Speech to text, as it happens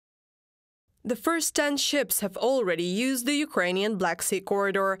The first 10 ships have already used the Ukrainian Black Sea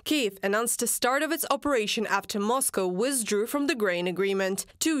corridor. Kyiv announced the start of its operation after Moscow withdrew from the grain agreement.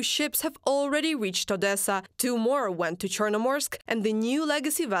 2 ships have already reached Odessa, 2 more went to Chernomorsk, and the new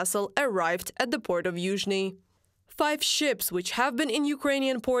legacy vessel arrived at the port of Yuzhny. 5 ships, which have been in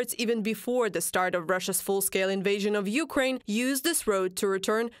Ukrainian ports even before the start of Russia's full-scale invasion of Ukraine, used this road to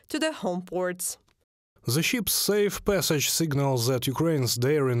return to their home ports. The ship's safe passage signals that Ukraine's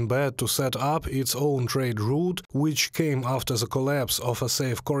daring bet to set up its own trade route, which came after the collapse of a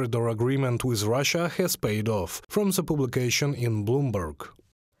safe corridor agreement with Russia, has paid off, from the publication in Bloomberg.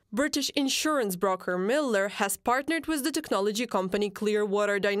 British insurance broker Miller has partnered with the technology company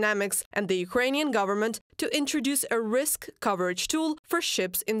Clearwater Dynamics and the Ukrainian government to introduce a risk coverage tool for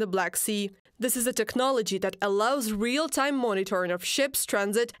ships in the Black Sea. This is a technology that allows real-time monitoring of ships'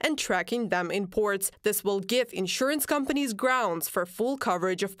 transit and tracking them in ports. This will give insurance companies grounds for full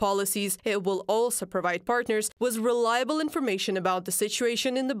coverage of policies. It will also provide partners with reliable information about the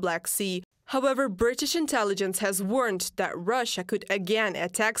situation in the Black Sea. However, British intelligence has warned that Russia could again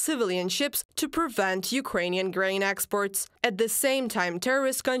attack civilian ships to prevent Ukrainian grain exports. At the same time,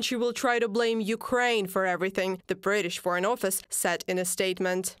 terrorist country will try to blame Ukraine for everything, the British Foreign Office said in a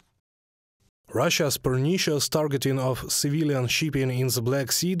statement. Russia's pernicious targeting of civilian shipping in the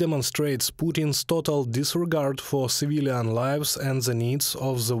Black Sea demonstrates Putin's total disregard for civilian lives and the needs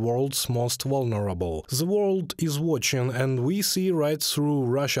of the world's most vulnerable. The world is watching, and we see right through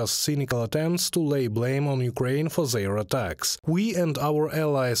Russia's cynical attempts to lay blame on Ukraine for their attacks. We and our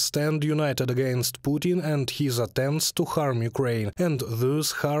allies stand united against Putin and his attempts to harm Ukraine, and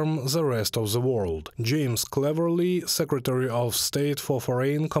thus harm the rest of the world. James Cleverly, Secretary of State for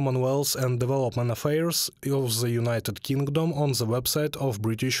Foreign, Commonwealth and Development Affairs of the United Kingdom, on the website of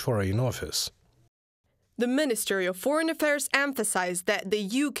British Foreign Office. The Ministry of Foreign Affairs emphasized that the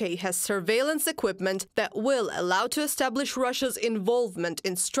UK has surveillance equipment that will allow to establish Russia's involvement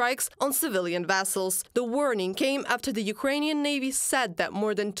in strikes on civilian vessels. The warning came after the Ukrainian Navy said that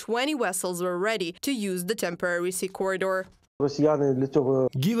more than 20 vessels were ready to use the temporary sea corridor.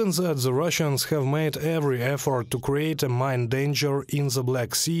 Given that the Russians have made every effort to create a mine danger in the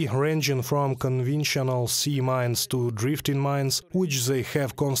Black Sea, ranging from conventional sea mines to drifting mines, which they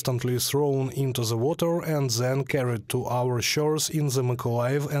have constantly thrown into the water and then carried to our shores in the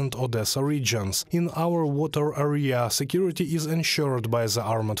Mykolaiv and Odessa regions, in our water area security is ensured by the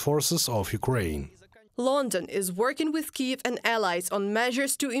armed forces of Ukraine. London is working with Kyiv and allies on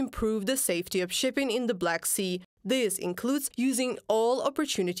measures to improve the safety of shipping in the Black Sea. This includes using all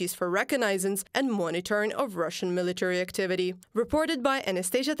opportunities for reconnaissance and monitoring of Russian military activity. Reported by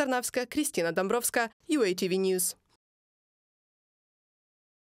Anastasia Tarnavska, Kristina Dombrovska, UATV News.